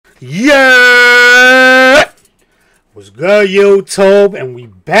Yeah! What's good, YouTube? And we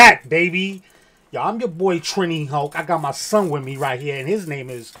back, baby. Yo, I'm your boy Trini Hulk. I got my son with me right here, and his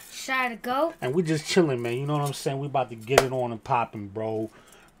name is Shy the Goat. And we just chilling, man. You know what I'm saying? We about to get it on and popping, bro.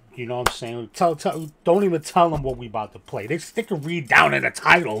 You know what I'm saying? Don't even tell them what we about to play. They can read down in the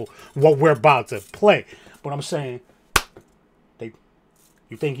title what we're about to play. But I'm saying,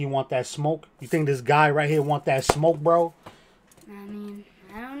 you think you want that smoke? You think this guy right here want that smoke, bro? I mean,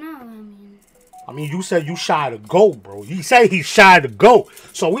 I don't know. I mean, you said you shy to go, bro. You say he's shy to go.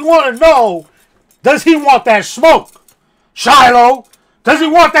 So we want to know, does he want that smoke? Shiloh, does he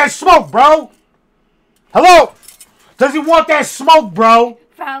want that smoke, bro? Hello? Does he want that smoke, bro?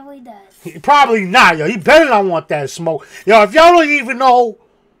 Probably does. Probably not, yo. He better not want that smoke. Yo, if y'all don't even know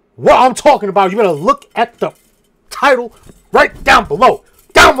what I'm talking about, you better look at the title right down below.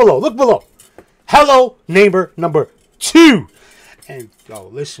 Down below. Look below. Hello, neighbor number 2. And yo,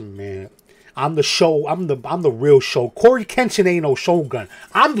 listen, man. I'm the show. I'm the real show. Corey Kenshin ain't no Shogun.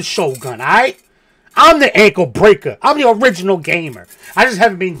 I'm the Shogun, alright? I'm the ankle breaker. I'm the original gamer. I just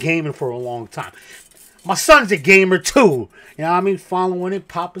haven't been gaming for a long time. My son's a gamer too. You know what I mean? Following in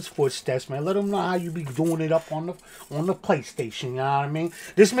Papa's footsteps, man. Let him know how you be doing it up on the PlayStation, you know what I mean?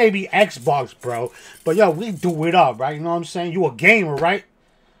 This may be Xbox, bro. But yo, we do it up, right? You know what I'm saying? You a gamer, right?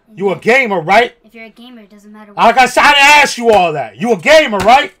 You a gamer, right? If you're a gamer, it doesn't matter what. I didn't ask you all that. You a gamer,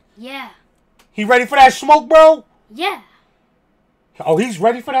 right? Yeah. He ready for that smoke, bro? Yeah. Oh, he's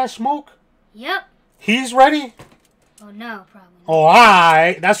ready for that smoke? Yep. He's ready? Oh, no, probably not. Oh,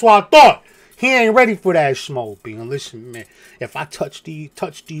 alright. That's what I thought. He ain't ready for that smoke, man. Listen, man. If I touch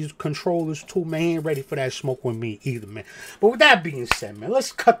these controllers too, man, he ain't ready for that smoke with me either, man. But with that being said, man,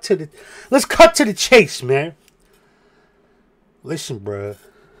 let's cut to the chase, man. Listen, bruh.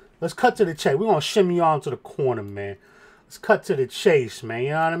 Let's cut to the chase. We're gonna shimmy on to the corner, man. Let's cut to the chase, man. You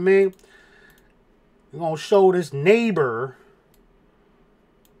know what I mean? We're gonna show this neighbor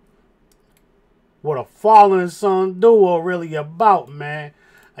what a fallen son duo really about, man.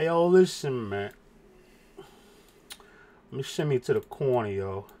 Hey, yo, listen, man. Let me shimmy to the corner,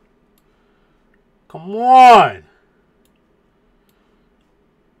 yo. Come on.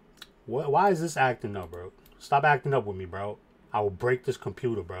 Why is this acting up, bro? Stop acting up with me, bro. I will break this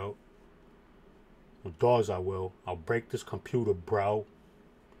computer, bro. With doors, I will. I'll break this computer, bro.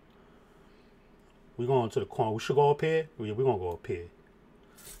 We going to the corner. We should go up here? Yeah, we're going to go up here.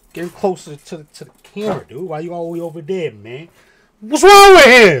 Getting closer to the camera, dude. Why you all the way over there, man? What's wrong with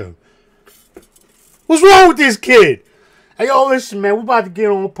him? What's wrong with this kid? Hey, yo, listen, man. We about to get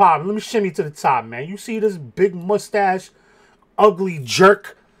on pop. Let me shimmy to the top, man. You see this big mustache, ugly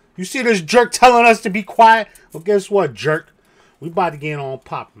jerk? You see this jerk telling us to be quiet? Well, guess what, jerk? We about to get on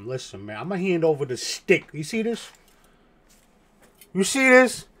popping. Listen, man. I'm going to hand over the stick. You see this? You see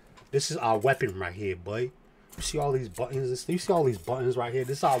this? This is our weapon right here, boy. You see all these buttons? You see all these buttons right here?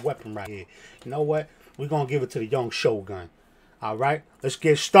 This is our weapon right here. You know what? We're going to give it to the young Shogun. All right? Let's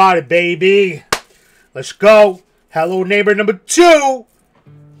get started, baby. Let's go. Hello, neighbor number 2.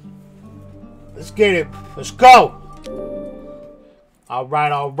 Let's get it. Let's go. All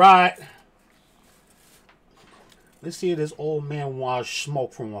right, all right. Let's see if this old man wants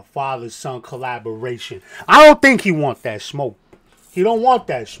smoke from a father-son collaboration. I don't think he wants that smoke. He don't want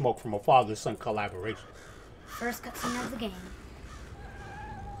that smoke from a father-son collaboration. First cutscene of the game.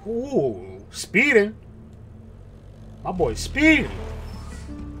 Ooh, speeding. My boy's speeding.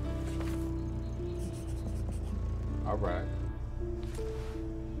 All right.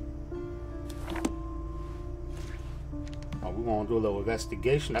 Oh, we're going to do a little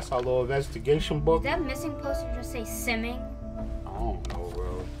investigation. That's our little investigation book. Did that missing poster just say simming? I don't know,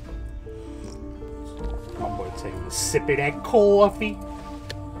 bro. My boy taking a sip of that coffee.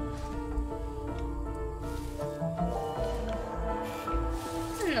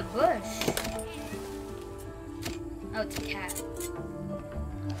 What's in the bush? Oh, it's a cat.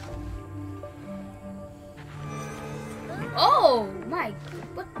 Oh, my.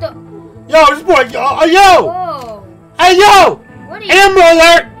 What the? Yo, this boy. Yo. Whoa. Hey, yo. What are you? Amber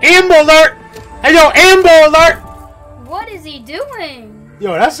alert. Amber alert. Hey, yo, Amber alert. What is he doing?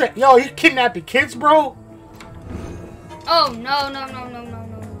 Yo, that's it. Yo, he kidnapping kids, bro. Oh, no.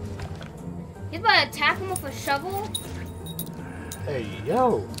 He's about to attack him with a shovel? Hey,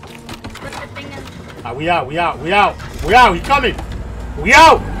 yo. Put the thing in. We out. He coming. We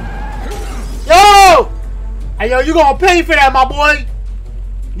out. Yo. Hey, yo, you gonna pay for that, my boy.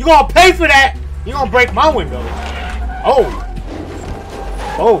 You gonna pay for that. You gonna break my window. Oh.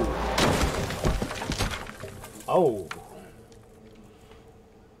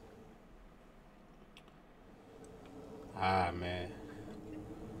 Ah, man.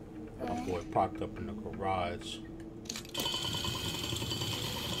 boy parked up in the garage.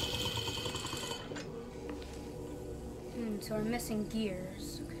 So we're missing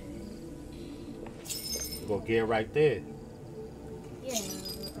gears. Okay. Go gear right there. Yeah.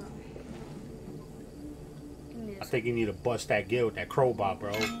 I think you need to bust that gear with that crowbar,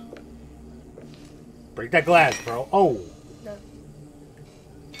 bro. Break that glass, bro. Oh. No.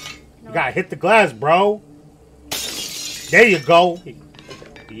 You gotta hit the glass, bro. There you go.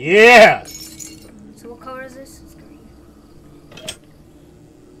 Yeah. So what color is this? It's green.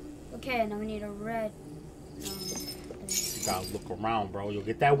 Okay, now we need a red. You gotta look around, bro. You'll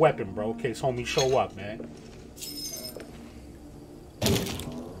get that weapon, bro, in case homies show up, man.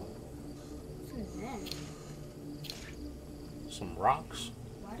 What's in there? Some rocks.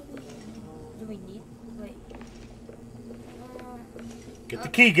 Why do we need? Wait. Get the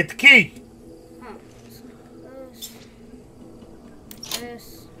key. Get the key. Huh.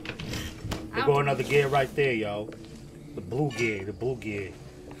 This. There go another gear right there, yo. The blue gear. The blue gear.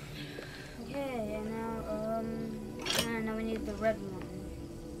 Okay, and now we need the red one.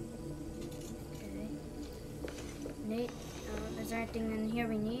 Okay. Nate, is there anything in here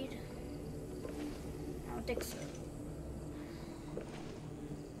we need? I don't think so.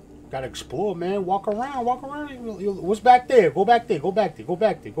 Gotta explore, man. Walk around. Walk around. What's back there? Go back there. Go back there. Go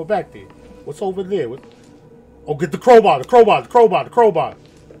back there. Go back there. What's over there? Oh, get the crowbar. The crowbar. The crowbar. The crowbar.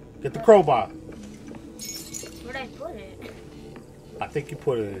 Get the crowbar. Where'd I put it? I think you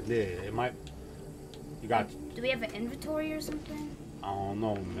put it in there. It might. You got. Do we have an inventory or something? I don't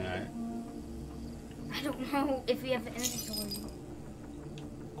know, man. I don't know if we have an inventory.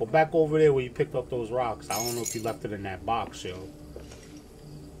 Go back over there where you picked up those rocks. I don't know if you left it in that box, yo.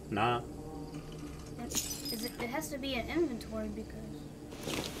 Nah. It has to be an inventory because.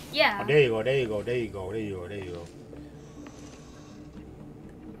 Yeah. Oh, there you go. There you go. There you go. There you go. There you go.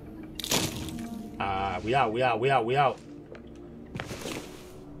 We out. We out. We out. We out.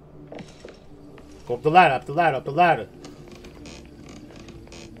 Go up the ladder. Up the ladder. Up the ladder.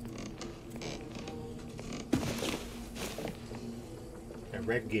 That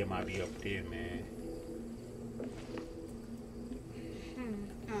red gear might be up there, man.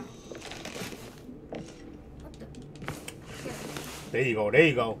 What the? There you go. There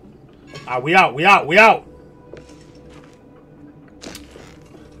you go. We out. We out. We out.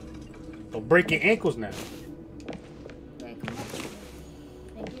 Don't break your ankles now. Wait, come on.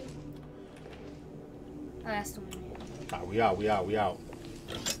 Thank you. Oh, that's the one. We out. We out. We out.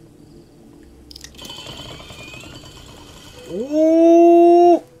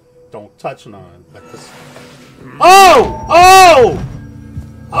 Ooh! Don't touch none. Let this. Oh! Oh!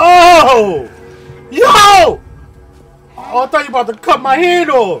 Oh! Yo! Oh, I thought you about to cut my hand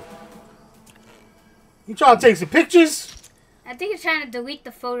off. You trying to take some pictures? I think he's trying to delete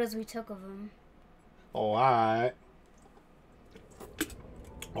the photos we took of him. Oh, alright.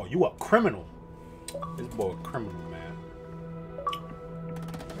 Oh, you a criminal. This boy a criminal, man.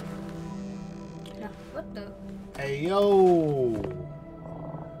 No, what the? Hey, yo.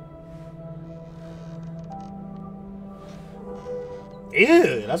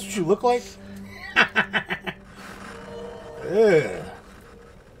 Ew, that's what you look like? Ew.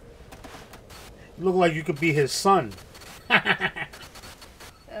 You look like you could be his son.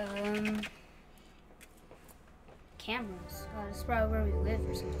 Cameras. Oh, that's probably where we live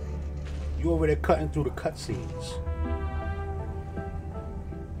or something. You over there cutting through the cutscenes.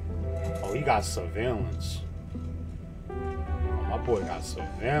 Oh, he got surveillance. Oh, my boy got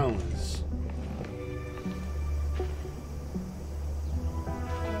surveillance.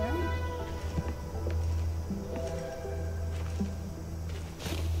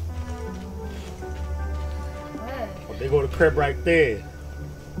 Oh, they go to the crib right there.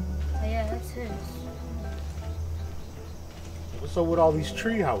 Oh, yeah, that's his. What's up with all these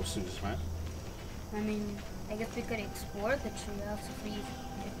tree houses, man? I mean, I guess we could explore the treehouse if we...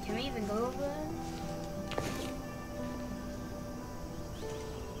 Can we even go over there?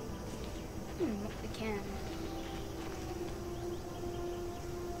 We can.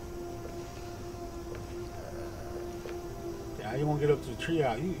 Yeah, how you gonna get up to the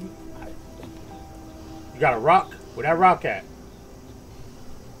treehouse? You got a rock? Where that rock at?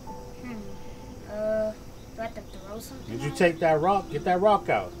 Do I have to throw something? Did you take that rock? Get that rock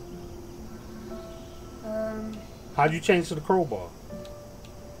out. How'd you change to the crowbar?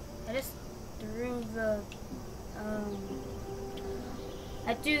 I just threw the,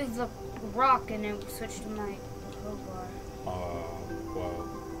 I threw the rock and then switched to my crowbar. Well.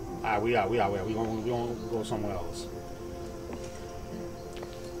 Alright, we out. We gonna go somewhere else.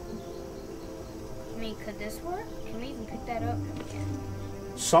 I mean, could this work? Can we even pick that up? No, we can't.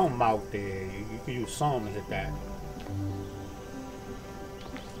 something out there. You can use something to hit that.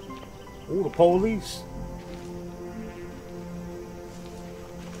 Ooh, the police.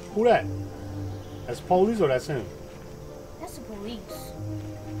 Who that? That's police or that's him? That's the police.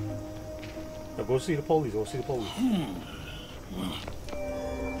 Now go see the police. Go see the police.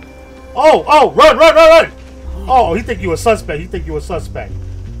 Oh, run, run, run, run! Oh, he think you a suspect. He think you a suspect.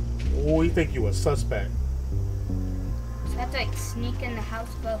 Oh, he think you a suspect. So I have to like sneak in the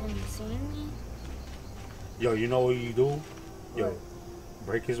house without him seeing me? Yo, you know what you do? Yo, What?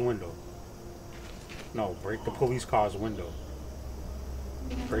 break his window. No, break the police car's window.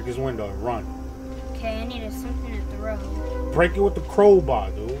 Break his window and run. Okay, I needed something to throw. Break it with the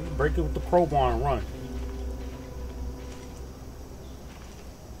crowbar, dude. Break it with the crowbar and run.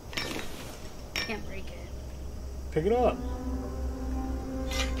 Can't break it. Pick it up.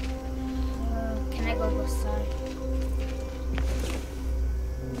 Can I go beside?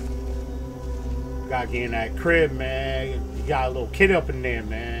 Gotta get in that crib, man. You got a little kid up in there,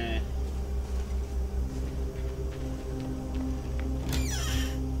 man.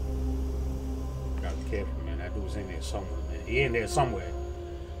 Gotta be careful, man. That dude's in there somewhere, man. He in there somewhere.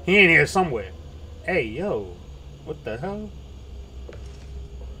 He in here somewhere. Hey, yo. What the hell?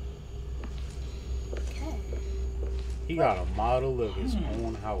 Okay. He got a model of his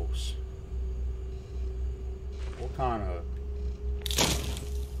own house. What kind of...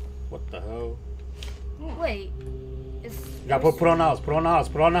 What the hell? Wait. You gotta put on the house. Put on the house.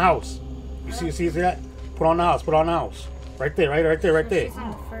 Put on the house. You see that? Put on the house. Put on the house. Right there. Right there. Right there. She's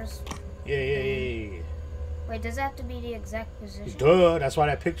on the first. Yeah. Wait, does it have to be the exact position? Duh. That's why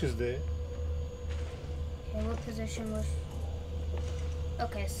that picture's there. Okay, what position was?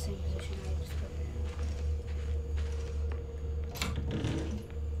 Okay, it's the same position I just put in.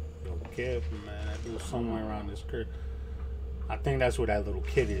 Yo, careful, man. That dude's somewhere around this crib. I think that's where that little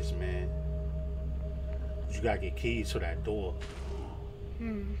kid is, man. You gotta get keys to that door.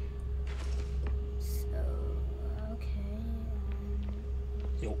 So, okay.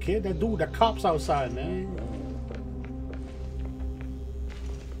 Yo, kid, that dude, that cop's outside, man.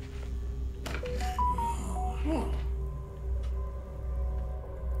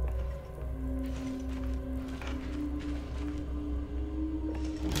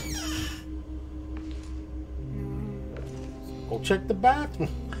 Go check the bathroom.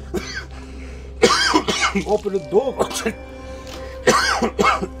 Open the door. Go check.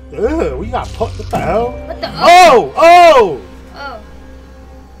 Ugh, we got put. What the hell? What the? Oh! Oh!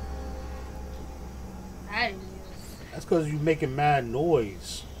 I didn't use. That's because you making mad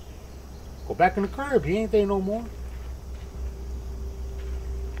noise. Go back in the crib. He ain't there no more.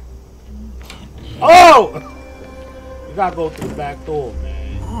 Oh! You gotta go through the back door,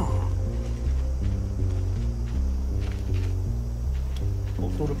 man. Go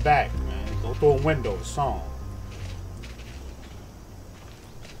through the back, man. Go through a window, a song.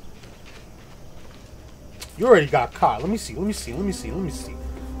 You already got caught. Let me see. Let me see. Ah,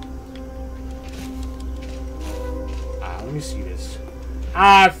 let me see this.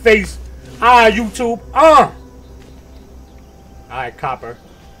 Ah, face. Ah, YouTube. Alright, copper.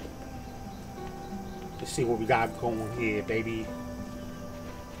 Let's see what we got going here, baby.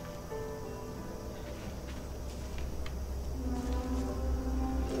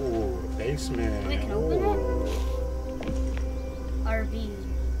 Oh, the basement. We can open it? RV.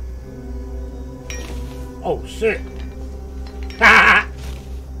 Oh, shit. Pick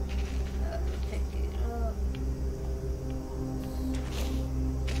it up.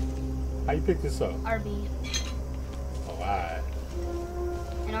 How you pick this up? RB. Oh, alright.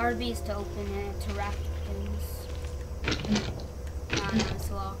 And RB is to open it, to wrap things. No, it's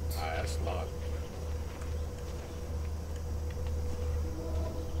locked. Alright, that's locked.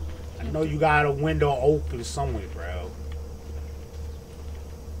 I know you got a window open somewhere, bro.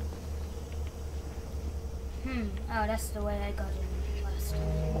 Oh, that's the way I got in last time.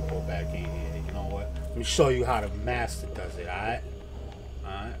 I'm gonna go back in here. You know what? Let me show you how the master does it, alright?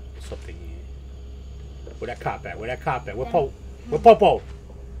 Alright? What's up in here? Where that cop at? Where that cop at? Where Popo? Where Popo?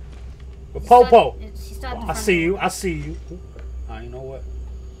 Where Popo? I see you. I see you. You know what?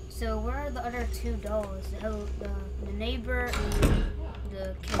 So where are the other two dolls? The neighbor and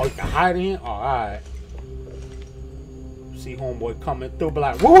the kid. Oh, you can hide in? Oh, alright. See homeboy coming through, be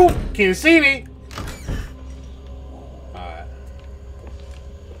like, woo! Can't see me! Alright.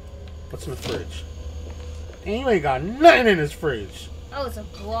 What's in the fridge? And you ain't got nothing in this fridge. Oh, it's a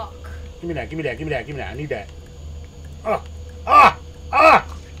block. Give me that, give me that, give me that, give me that. I need that. Yeah.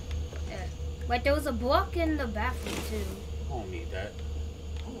 Wait, there was a block in the bathroom too. I don't need that.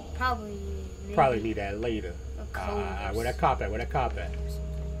 Probably. Probably need that later. Okay. code. Where that cop at? Where that cop at?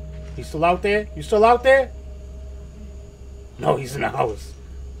 He's still out there? You still out there? No, he's in the house.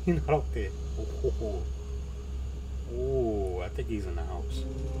 He's not out there. Oh, I think he's in the house.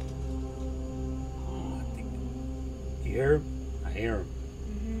 You hear him? I hear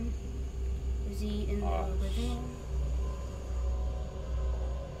him. Is he in the living room?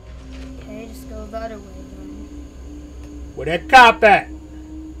 Okay, just go the other way then. Where that cop at?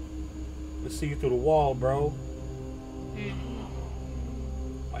 Let's see you through the wall, bro.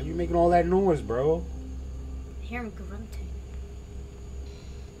 Why you making all that noise, bro? I hear him grunting.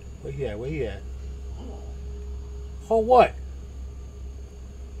 Where he at? Where he at? Oh, what?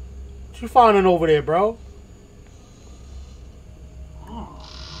 What you finding over there, bro?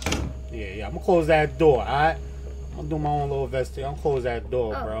 Yeah, I'm gonna close that door, alright? I'm gonna do my own little investigation. I'm gonna close that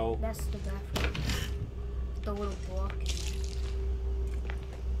door, bro. That's the bathroom. The little block.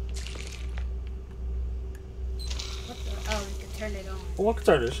 What the? Oh, we can turn it on. Oh, I can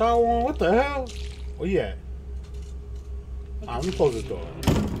turn the shower on. What the hell? Where you at? Alright, let me close this door.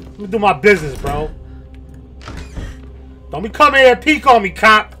 Let me do my business, bro. Don't be coming here and peek on me,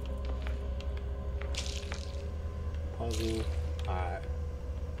 cop. Puzzle. Alright.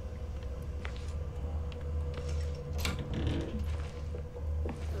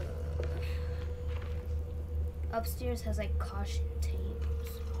 Upstairs has like caution tape.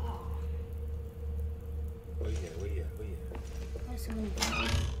 Where you at? Where you at? Where you at? Why is someone doing?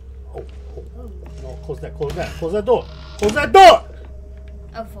 Oh. No, close that. Close that. Close that door. Close that door!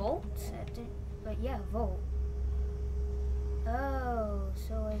 A vault? But yeah, a vault. Oh,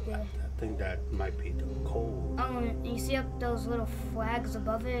 so like I think that might be the code. and you see up those little flags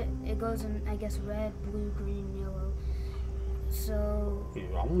above it? It goes in, I guess, red, blue, green, yellow. So.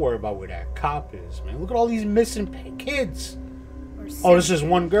 Yeah, I'm worried about where that cop is, man. Look at all these missing kids. Or Oh, it's just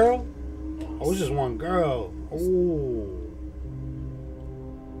one girl? Oh, it's just one girl. Oh.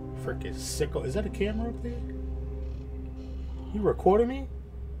 Freaking sicko. Is that a camera up there? You recording me?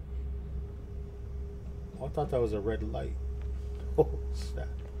 Oh, I thought that was a red light. Oh, snap.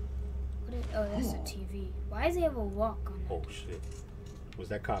 Oh, that's a TV. Why does he have a lock on it? Oh, shit. Where's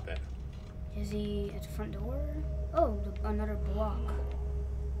that cop at? Is he at the front door? Oh, another block.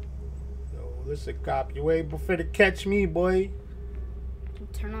 Yo, listen, cop. You ain't finna catch me, boy.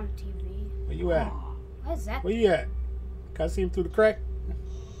 Turn on the TV. Where you at? Why is that? Where you at? Can I see him through the crack?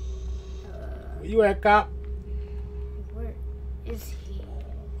 Where you at, cop? Where is he?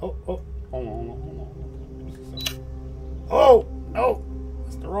 Oh. Hold on. Oh, no.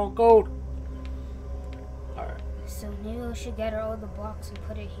 That's the wrong code. Alright. So maybe we should get all the blocks and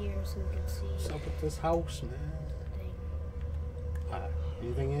put it here so we can see. What's up with this house, man? Alright.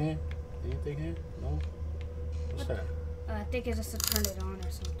 Anything in here? Anything here? No? What's that? I think it's just to turn it on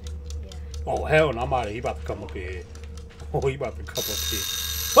or something. Yeah. Oh, hell no. I'm out of here. He about to come up here. Oh, he about to come up here.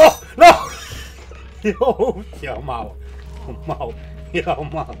 Oh, no! Yo, I'm out. I'm out. Yo,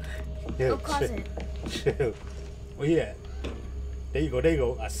 I'm out. Yo, Go closet. Chill. Where he at? There you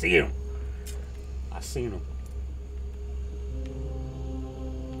go. I see him. I seen him.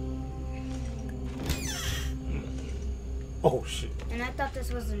 Oh, shit. And I thought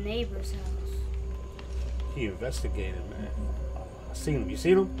this was the neighbor's house. He investigated, man. I seen him. You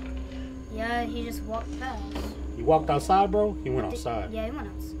seen him? Yeah, he just walked past. He walked outside, bro? He went outside. Yeah, he went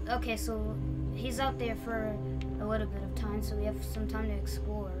outside. Okay, so he's out there for a little bit of time, so we have some time to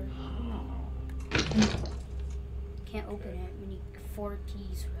explore. Can't open it. We need 4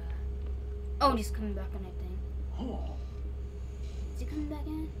 keys for that. Oh, and he's coming back in, I think. Is he coming back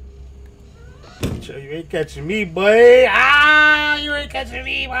in? You ain't catching me, boy. Ah, you ain't catching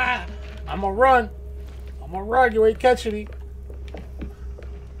me, boy. I'ma run. You ain't catching me.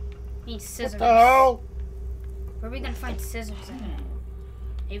 We need scissors. What the hell? Where are we gonna find scissors at?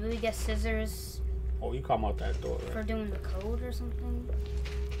 Maybe we get scissors Oh, you come out that door, for right? doing the code or something.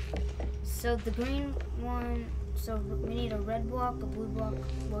 So the green one, so we need a red block, a blue block.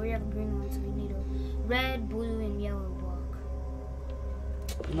 Well, we have a green one, so we need a red, blue, and yellow block.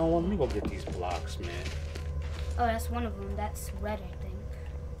 You know what? Let me go get these blocks, man. Oh, that's one of them. That's red, I think.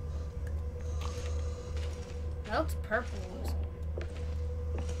 That looks purple or something.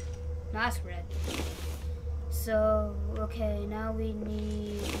 No, that's red. So, okay, now we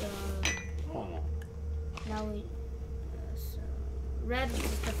need, Hold on. now we, so, red is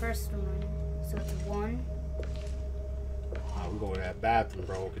the first one, so it's 1. We go to that bathroom,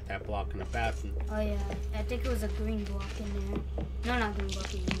 bro. Get that block in the bathroom. Oh yeah, I think it was a green block in there. No, not green block,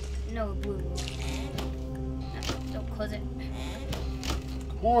 no, blue block. No, don't close it.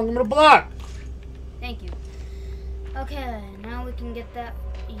 Come on, give me the block. Thank you. Okay, now we can get that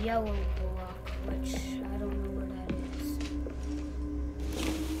yellow block, which I don't know where that is.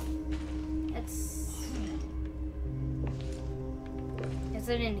 Is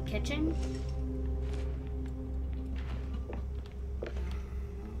it in the kitchen?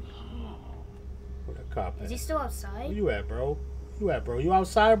 Where the cop Is at? he still outside? Where you at, bro? You at, bro? You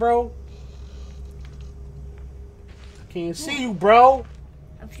outside, bro? I can't see you, bro.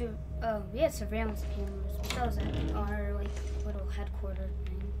 I'm sure. Oh, we had surveillance cameras. That was at our like little headquarters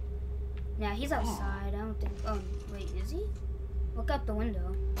thing. Yeah, he's outside. I don't think. Oh, wait, is he? Look out the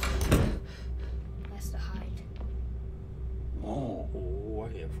window. He has to hide. Oh,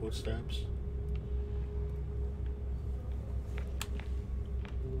 I hear footsteps.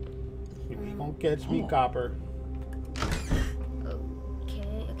 You ain't gonna catch me, copper.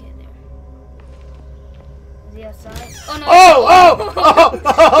 Okay, there. Is he outside? Oh no!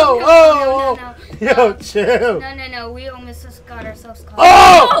 No. Yo, chill. No. We almost got ourselves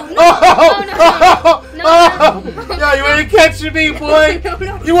caught. No. Yo, you ain't catching me, boy.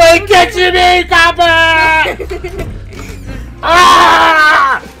 You ain't catching me, copper.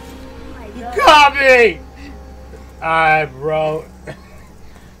 Ah! Oh my You God. got me. Alright, bro.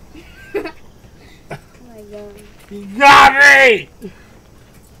 Oh my God. You got me.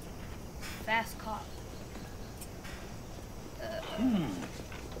 Fast cop. Okay.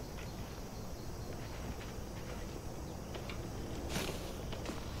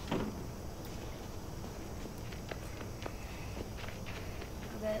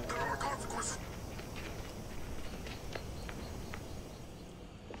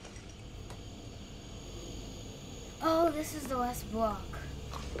 Oh, this is the last block.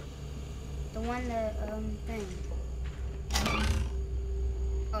 The one that, thing.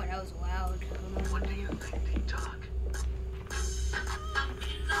 Oh, that was loud. What do you think, Doc?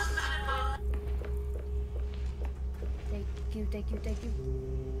 Thank you.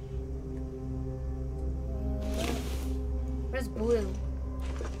 Where's blue?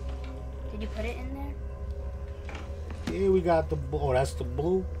 Did you put it in there? Yeah, we got the. Oh, that's the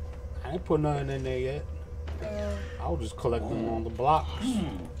blue. I ain't put nothing in there yet. I'll just collect them on the blocks.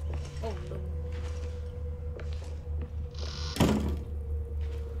 Oh,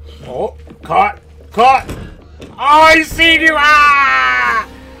 Oh, caught! Oh, I seen you! Ah!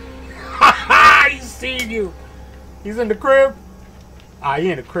 I seen you! He's in the crib? Ah,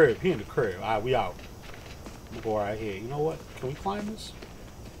 he in the crib. Alright, we out. We'll go right here. You know what? Can we climb this?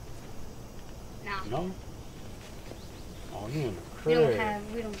 nah. No? Oh, he in the We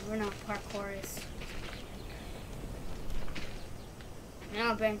crib. we're not parkourists. I don't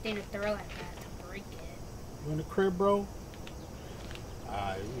have anything to throw at that to break it. You in the crib, bro?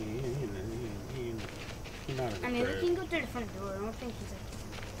 He not in the I mean, we crib. can go through the front door. I don't think he's at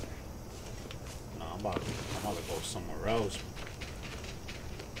No, I'm about to go somewhere else.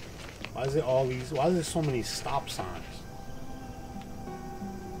 Why is there so many stop signs?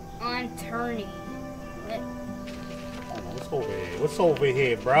 on turning. What? Oh, what's over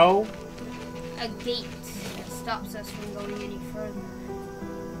here, bro? A gate that stops us from going any further.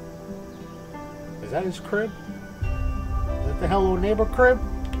 Is that his crib? Is that the Hello Neighbor crib?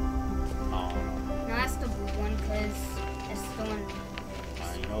 Oh, No, that's the blue one because it's the one.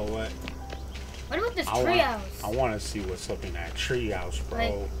 you know what? What about this I treehouse? want to see what's up in that treehouse, bro.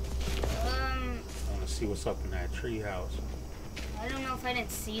 Like, I want to see what's up in that treehouse. I don't know if I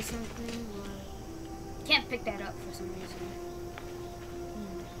didn't see something or can't pick that up for some reason.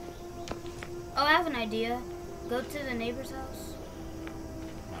 Oh, I have an idea. Go to the neighbor's house.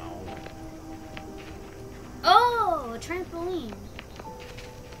 No. Oh, a trampoline.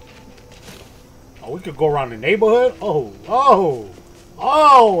 Oh, we could go around the neighborhood? Oh,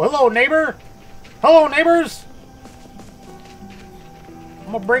 hello, neighbor. Hello, neighbors.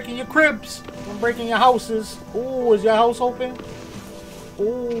 I'm gonna break in your cribs. I'm breaking your houses. Ooh, is your house open?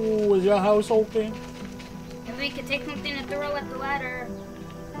 Ooh, is your house open? If we could take something to throw at the ladder.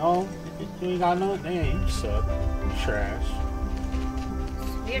 No, you ain't got nothing. Damn, you suck. You trash.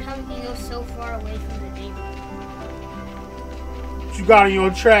 It's weird how we can go so far away from the neighborhood. What you got in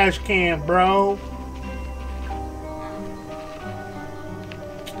your trash can, bro?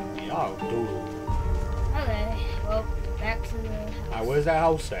 Y'all do. Okay, well, back to the house. Alright, where's that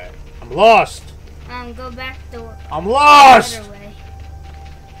house at? I'm lost. Go back the I'm lost. other way.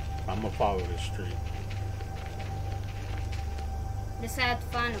 I'm gonna follow this street. Just had to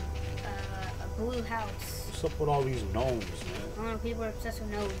find a blue house. What's up with all these gnomes, I man? don't know, people are obsessed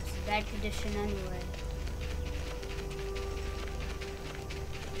with gnomes. Bad condition anyway.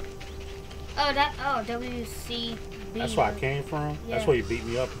 Oh, WCB. That's where I came from. That's Yeah. where you beat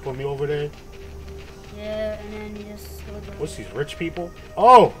me up and put me over there. Yeah. Yeah, and then you just go the What's these rich people?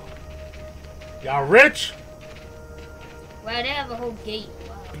 Oh! Y'all rich? Wow, they have a whole gate.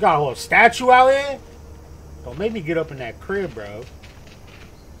 Wow. You got a little statue out here? Don't make me get up in that crib, bro.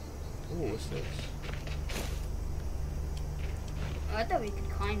 Ooh, what's this? Oh, I thought we could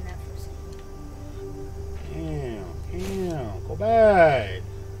climb that for a second. Damn, go back.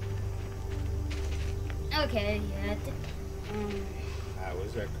 Okay, yeah. Alright,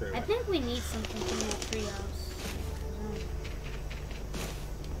 where's that crib? I think we need something from that treehouse.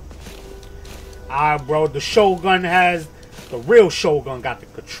 Alright, bro, the Shogun has... The real Shogun got the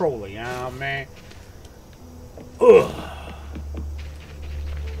controller, you know what I mean? Ugh.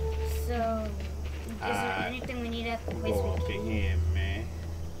 So, is there anything we need at the place Go up we in came? here, man.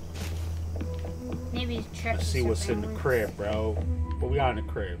 Maybe check Let's see what's in the crib, bro. What we got in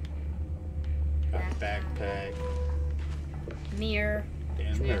the crib? Got a backpack. Mirror.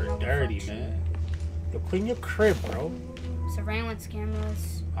 Damn, they're dirty, man. Yo, clean your crib, bro. Surveillance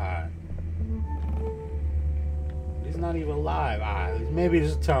cameras. Alright. He's not even live. Alright, maybe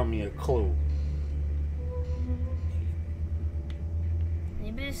this is telling me a clue.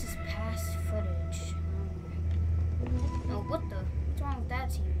 Maybe this is past footage. No, what the? What's wrong with that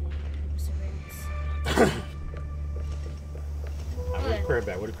TV? Surveillance. Alright, where the crib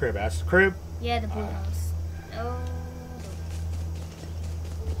at? Where the crib at? That's the crib? Yeah, the blue house. Oh.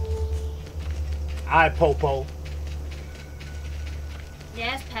 Alright, Popo.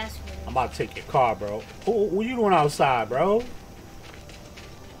 Yeah, it's past footage. I'm about to take your car, bro. What you doing outside, bro?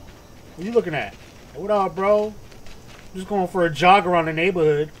 What you looking at? Hey, what up, bro? Just going for a jog around the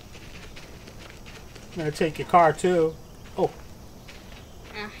neighborhood. I'm gonna take your car, too. Oh,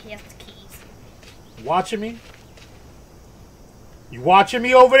 He has the keys. watching me? You watching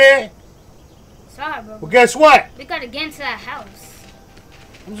me over there? Sorry, bro. Well, guess what? We gotta get into that house.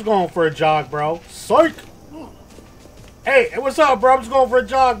 I'm just going for a jog, bro. Psych! Hey, what's up, bro? I'm just going for a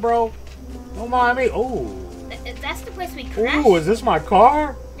jog, bro. Don't mind me. Ooh. That's the place we crashed. Ooh, is this my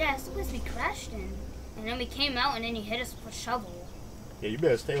car? Yeah, that's the place we crashed in. And then we came out and then you hit us with a shovel. Yeah, you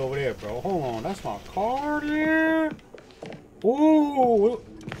better stay over there, bro. Hold on, that's my car there. Ooh.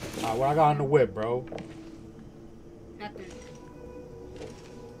 Alright, what I got in the whip, bro? Nothing.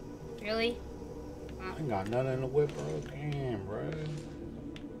 Really? I ain't got nothing in the whip, bro. Damn, bro.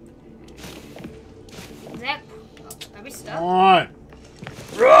 Is that... Are we stuck? Come on.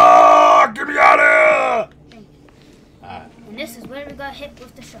 Ah, get me out of here! Alright. And this is where we got hit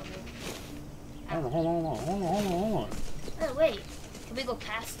with the shovel. Hold on. Oh, wait. Can we go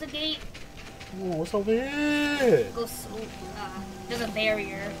past the gate? Hold on, what's over here? There's a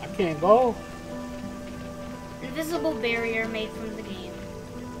barrier. I can't go. Invisible barrier made from the game.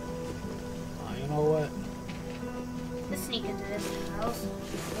 You know what? Let's sneak into this house.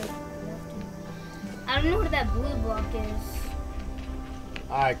 I don't know where that blue block is.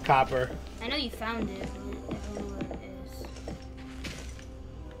 Alright, copper. I know you found it, but I don't know where it is.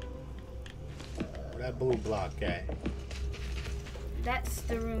 Where that blue block at? That's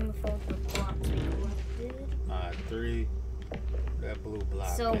the room with all the blocks we collected. Alright, 3. Where that blue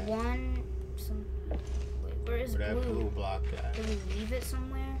block So at? wait, where is Where that blue? blue block at? Did we leave it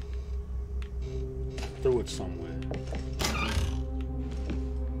somewhere? Threw it somewhere.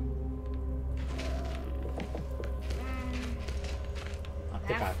 I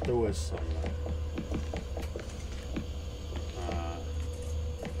think I threw it somewhere.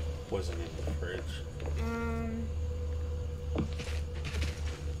 Wasn't in the fridge.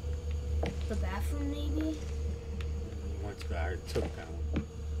 The bathroom maybe? Went to I already took that one.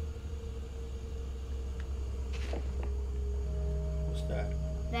 What's that?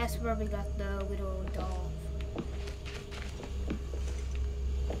 That's where we got the little doll.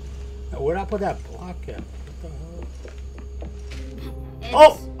 Now, where'd I put that block at? What the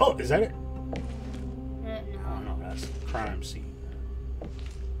hell? It's- Oh, is that it? no. Oh no, that's the crime scene.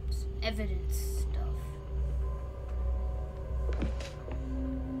 It's evidence stuff.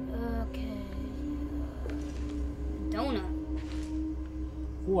 Okay. Donut.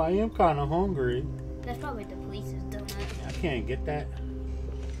 Ooh, I am kind of hungry. That's probably the police's donut. I can't get that.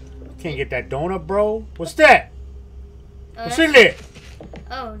 Can't get that donut, bro. What's that? What's in there?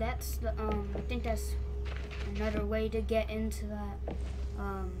 Oh, that's the I think that's another way to get into that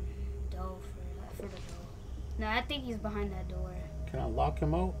doll for the doll. No, I think he's behind that door. Can I lock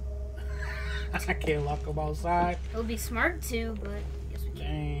him out? I can't lock him outside. It would be smart to, but yes we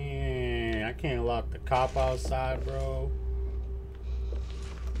can. Dang, I can't lock the cop outside, bro.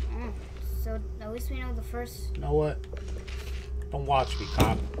 Oh, so at least we know the first. You know what? Don't watch me,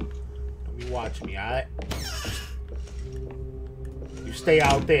 cop. Don't be watching me, alright? You stay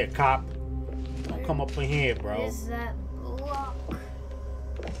out there, cop. Don't come up in here, bro. What is that block?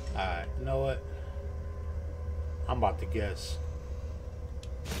 Alright, you know what? I'm about to guess.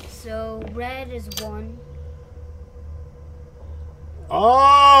 So red is 1.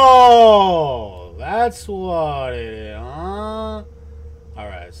 Oh, that's what it is, huh?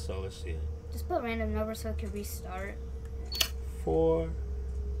 Alright, so let's see. Just put random numbers so it can restart. 4,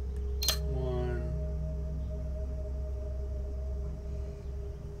 1.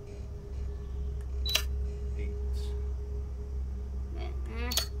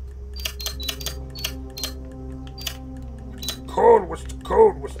 Code? What's the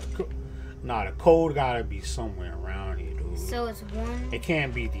code? What's the code? Nah, the code gotta be somewhere around here, dude. So it's 1. It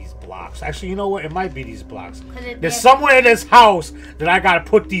can't be these blocks. Actually, you know what? It might be these blocks. There's There's somewhere in this house that I gotta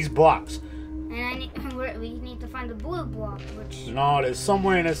put these blocks. And we need to find the blue block, which... No, there's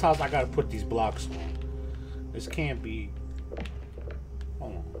somewhere in this house I gotta put these blocks on. This can't be...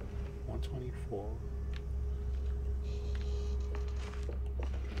 Hold on. 124.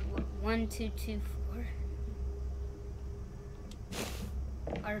 1, 2, 2, 4.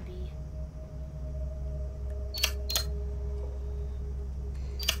 RB.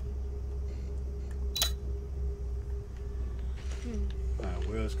 Alright,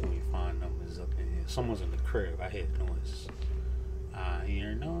 where else can we find numbers up in here? Someone's in the crib. I hear noise. I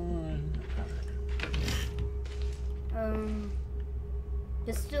hear noise.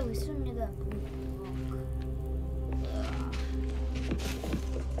 But still, we still need that blue block.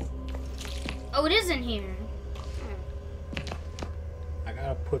 Oh, it is in here. I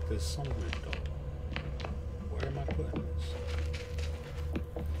gotta put this somewhere though. Where am I putting this?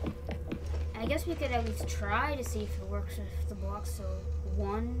 I guess we could at least try to see if it works with the blocks. So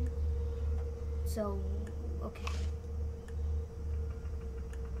 1. So, okay.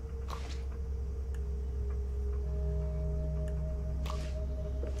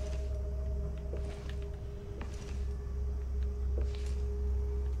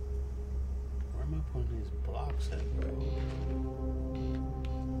 Where am I putting these blocks at, bro?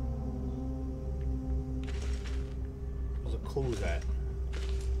 Where's the clues at?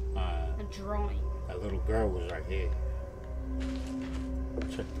 A drawing. That little girl was right here.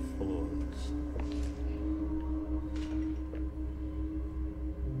 Check the floors.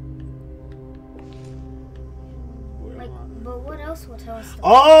 Where Like, am I? but what else will tell us?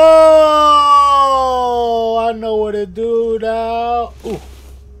 Oh, I know what to do now. Ooh.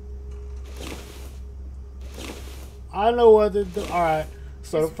 I know what to do. All right.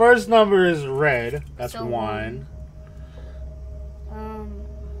 So the first number is red. That's So 1. 1.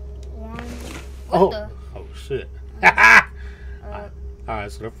 Oh. What the? Oh shit. All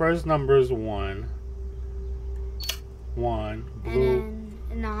right. So the first number is 1. 1. Blue. And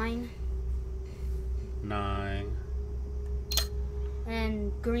then 9. 9.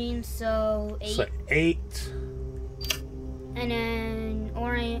 And green, so 8. So 8. And then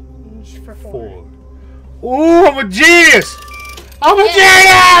orange for 4. 4. Ooh, I'm a genius! I'm a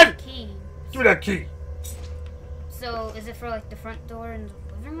genius! Key. Give me that key. So is it for like the front door and the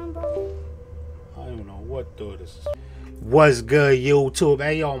living room, bro? I don't even know what door this is. What's good, YouTube?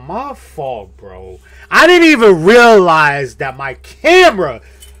 Hey, yo, my fault, bro. I didn't even realize that my camera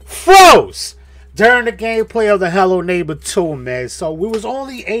froze during the gameplay of the Hello Neighbor 2, man. So we was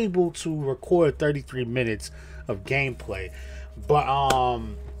only able to record 33 minutes of gameplay. But,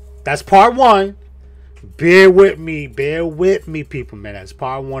 that's part 1. Bear with me, people, man. That's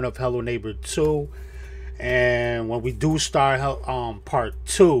part 1 of Hello Neighbor 2. And when we do start part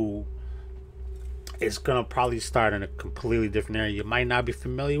 2, it's gonna probably start in a completely different area you might not be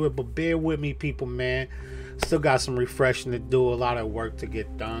familiar with, but bear with me, people, man. Still got some refreshing to do, a lot of work to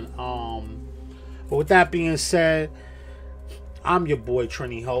get done. But with that being said, I'm your boy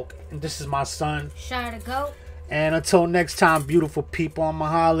Trini Hulk, and this is my son Shot to go. And until next time, beautiful people, I'ma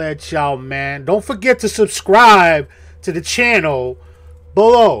holla at y'all, man. Don't forget to subscribe to the channel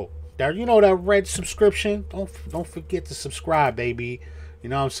below. There, you know, that red subscription. Don't forget to subscribe, baby. You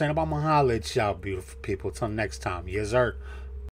know what I'm saying? I'ma holla at y'all, beautiful people. Until next time. Yes, sir.